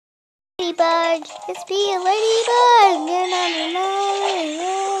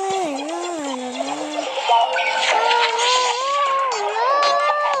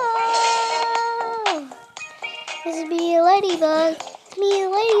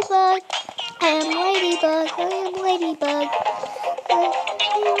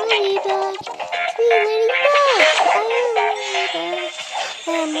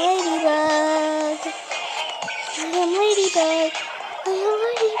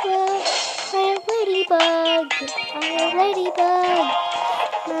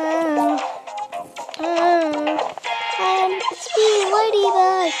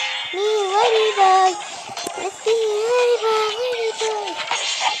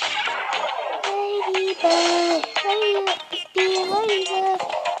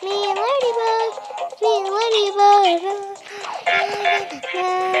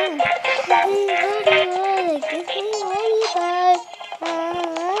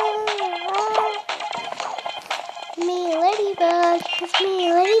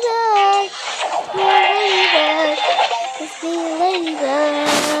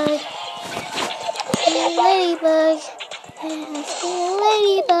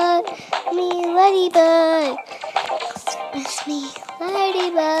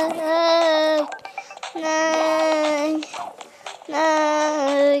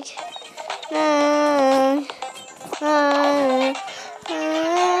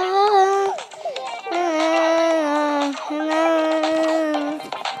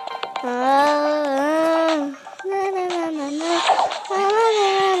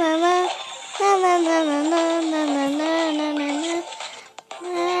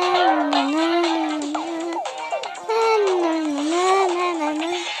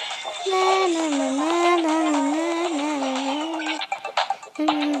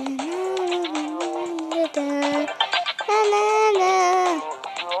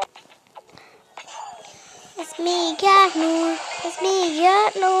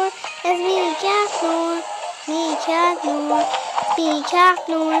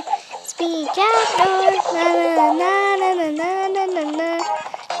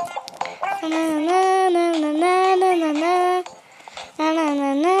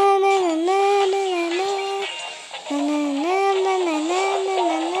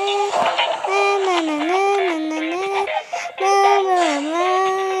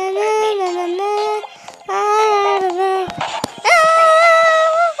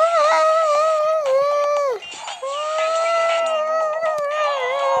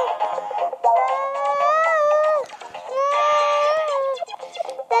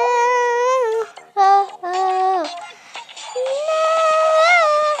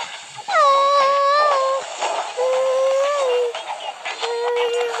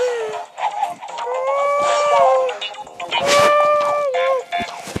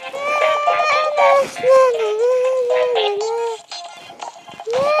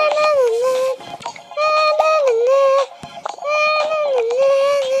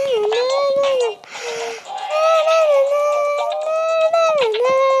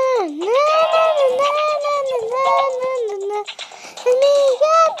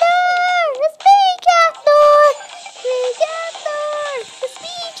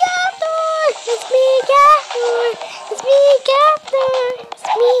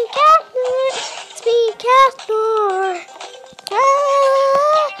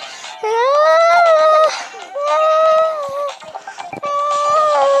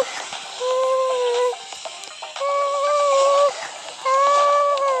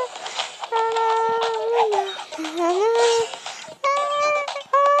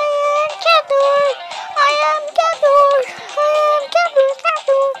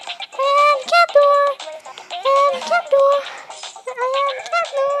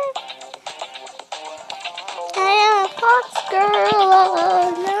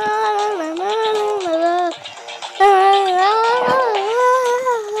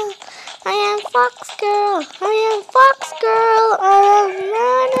Fox girl. I am fox girl. Oh, na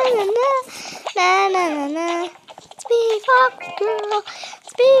na na na na na. It's me, fox girl.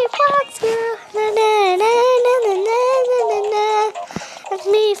 It's me, fox girl. Na na na na na na na na. It's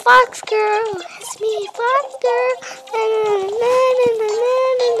me, fox girl. It's me, fox girl. Na na na na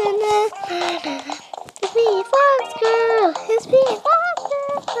na na na. It's me, fox girl. It's me, fox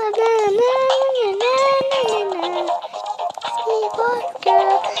girl. Na na na na na na na. It's me, fox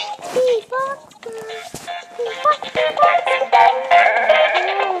girl. It's me, fox girl. What?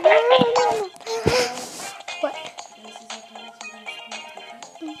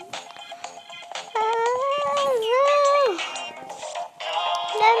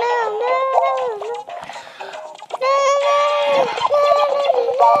 No.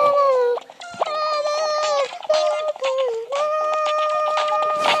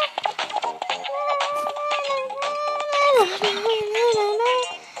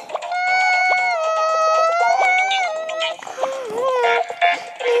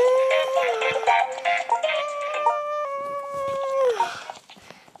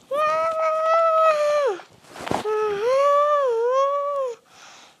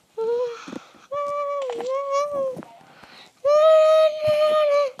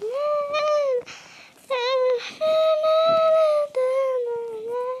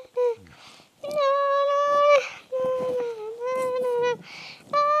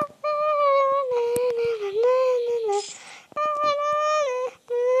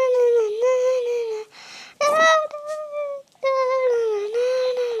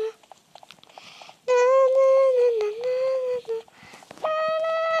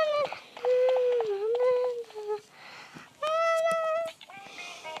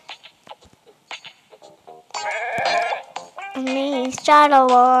 me, Shadow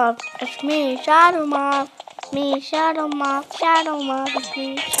Mob. It's me, Shadow Mob. It's me, Shadow Mob. Shadow Mob. It's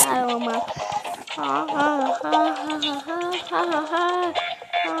me, Shadow Mob. Ha ha ha ha ha ha ha ha.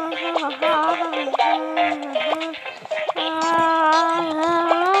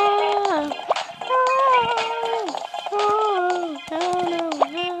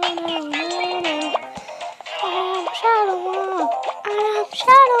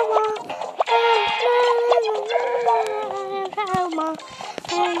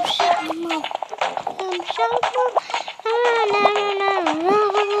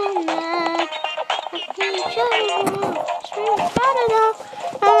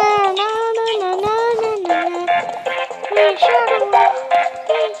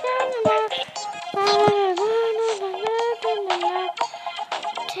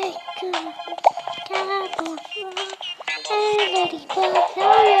 Take a cowboy, hey ladybug,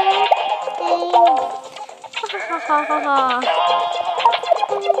 hello, hey, ha ha ha ha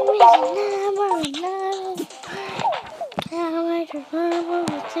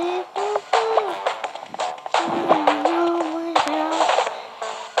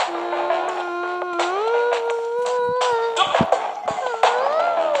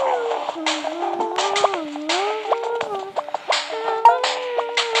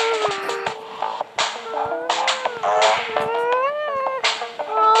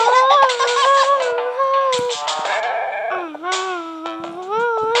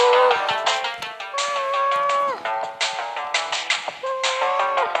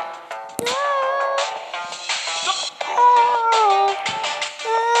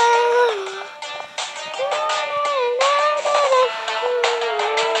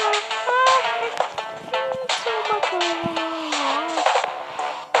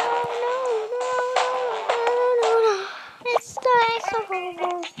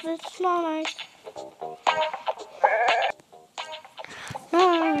It's not nice.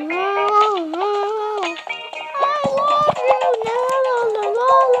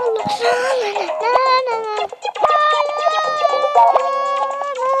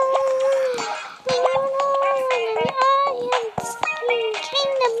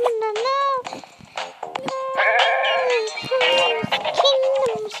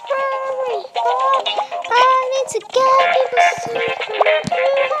 To get people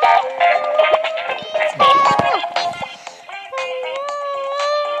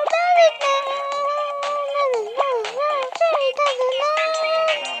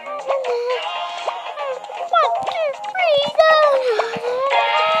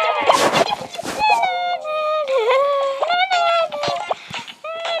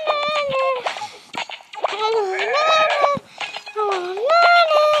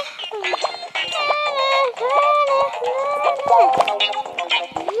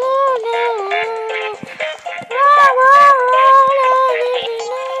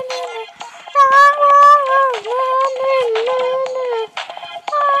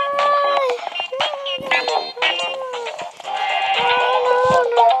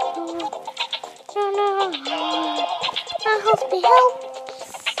I hope they help.